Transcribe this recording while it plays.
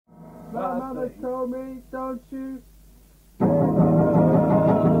My mama told me, don't you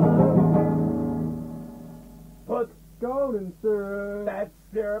put golden syrup that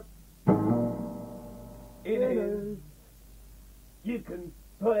syrup in his. You can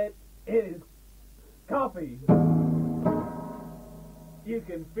put it in his coffee. You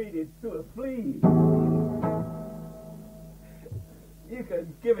can feed it to a flea. You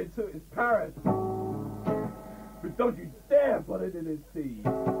can give it to his parrot. But don't you dare put it in his tea.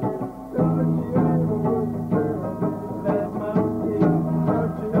 Don't you ever put syrup in that monkey.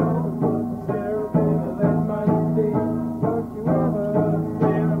 Don't you ever put syrup in a lemon tea. Don't you ever put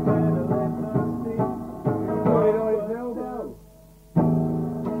syrup in a lemon tea. Put it on his elbow.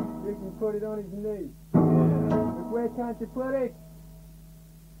 You can put it on his knee. Yeah. But where can't you put it?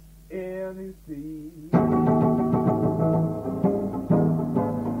 In his tea.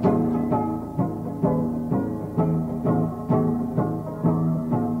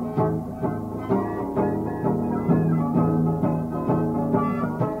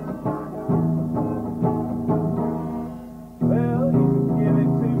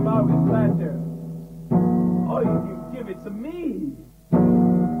 To me,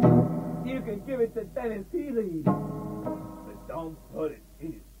 you can give it to Dennis Healy, but don't put it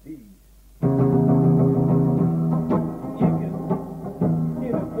in his tea. You can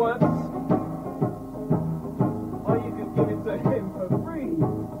give it once, or you can give it to him for free.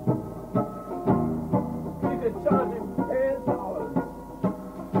 You can charge him $10.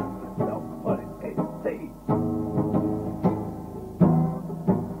 Don't put it in his tea.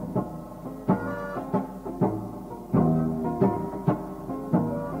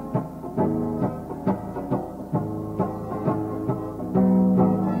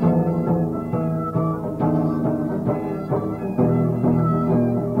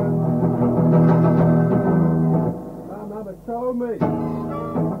 Told me.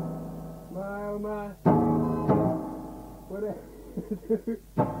 My, oh my. What a...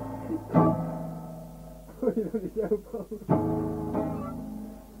 Put it on his elbow.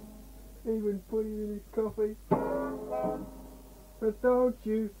 Even put it in his coffee. But don't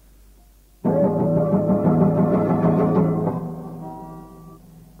you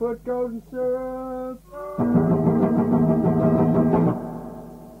put golden syrup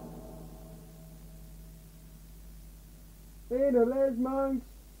in a Les Monks.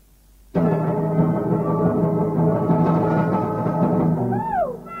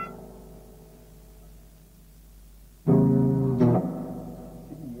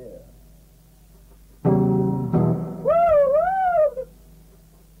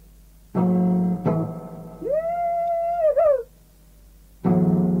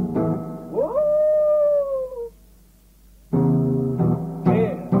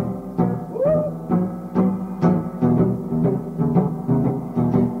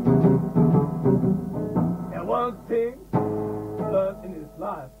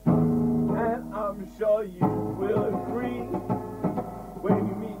 And I'm sure you will agree, when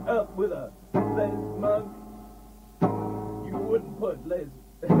you meet up with a Les Monk, you wouldn't put Les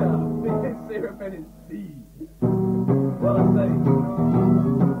syrup in his tea. Well, I say,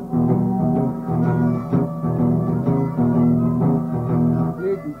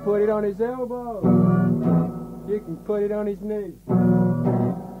 you can put it on his elbow. You can put it on his knee.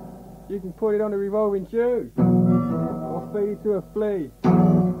 You can put it on a revolving shoe. Or feed it to a flea.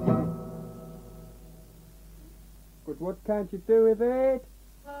 But what can't you do with it?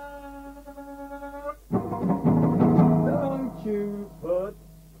 Don't you put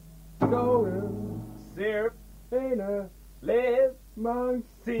golden syrup in a Les Monks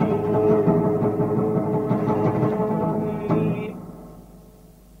tea.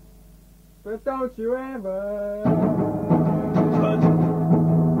 But don't you ever put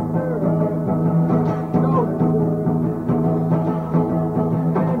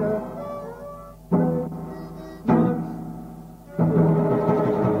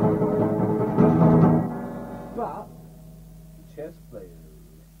chess player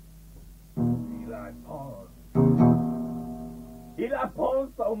he liked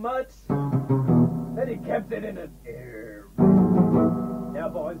porn so much that he kept it in an air. Now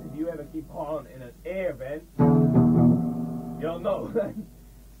boys, if you ever keep porn in an air vent, you'll know that it's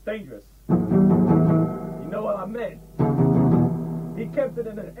dangerous. You know what I meant. He kept it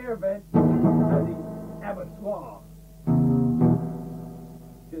in an air vent at the abattoir,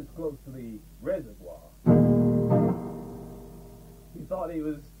 just close to the reservoir. He thought he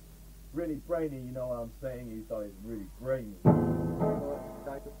was really brainy, you know what I'm saying? He thought he was really brainy.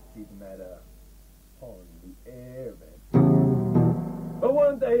 Keeping that porn in the air vent. But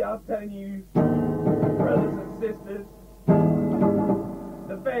one day, I'm telling you, brothers and sisters,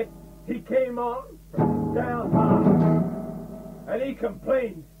 the fact came on from down high, and he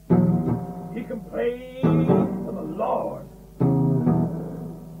complained. He complained to the Lord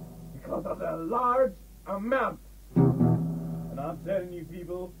because of the large amount. And I'm telling you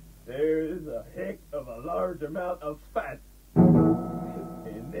people, there is a heck of a large amount of fat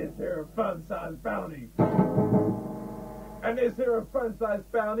in this here fun-sized bounty. And this here fun-sized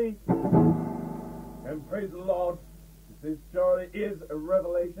bounty, and praise the Lord, this surely is a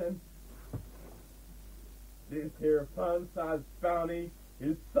revelation. This here fun-sized bounty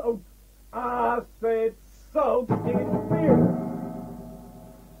is soaked, I said soaked in fear.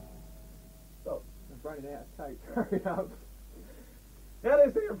 So, Right ass tight. Hurry up. now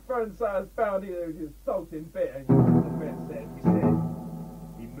this here fun-sized bounty is just soaked in fear. And you know what the man said? He said,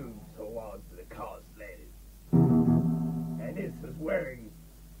 he moved towards the car's letters. And this was wearing,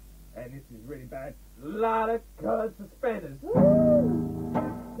 and this is really bad, a lot of colored suspenders.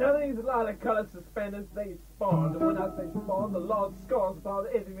 Now these lot of colored suspenders, they spawned. And when I say spawn, the Lord scores upon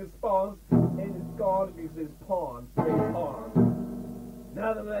anything that spawns, and it's gone because it's pawn, straight pawn.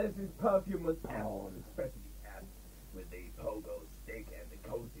 Nonetheless, his perfume was out, especially out with the pogo stick and the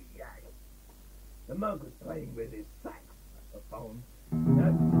cozy yak. The monk was playing with his saxophone.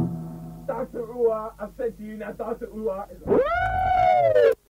 Now, Dr. Ua, I said to you, now Dr. Ua is